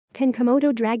Can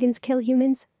Komodo dragons kill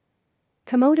humans?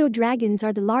 Komodo dragons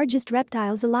are the largest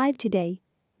reptiles alive today.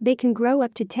 They can grow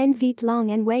up to 10 feet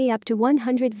long and weigh up to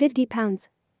 150 pounds.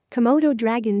 Komodo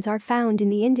dragons are found in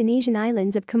the Indonesian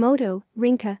islands of Komodo,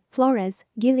 Rinca, Flores,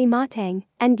 Gili Matang,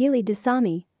 and Gili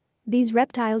Dasami. These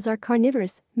reptiles are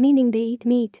carnivorous, meaning they eat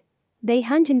meat. They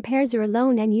hunt in pairs or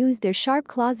alone and use their sharp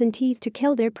claws and teeth to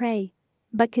kill their prey.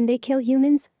 But can they kill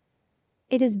humans?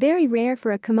 It is very rare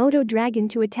for a Komodo dragon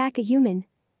to attack a human.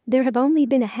 There have only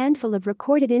been a handful of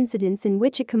recorded incidents in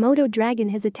which a Komodo dragon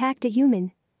has attacked a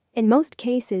human. In most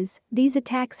cases, these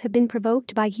attacks have been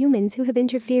provoked by humans who have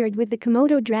interfered with the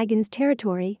Komodo dragon's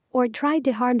territory or tried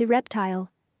to harm the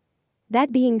reptile.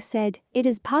 That being said, it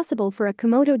is possible for a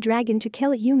Komodo dragon to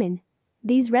kill a human.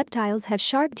 These reptiles have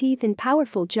sharp teeth and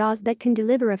powerful jaws that can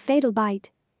deliver a fatal bite.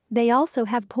 They also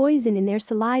have poison in their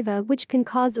saliva which can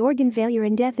cause organ failure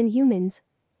and death in humans.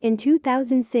 In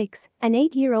 2006, an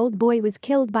 8-year-old boy was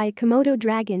killed by a Komodo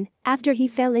dragon after he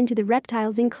fell into the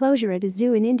reptile's enclosure at a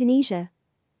zoo in Indonesia.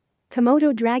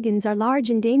 Komodo dragons are large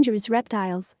and dangerous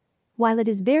reptiles. While it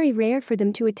is very rare for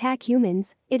them to attack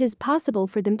humans, it is possible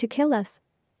for them to kill us.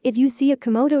 If you see a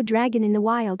Komodo dragon in the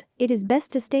wild, it is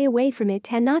best to stay away from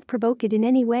it and not provoke it in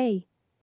any way.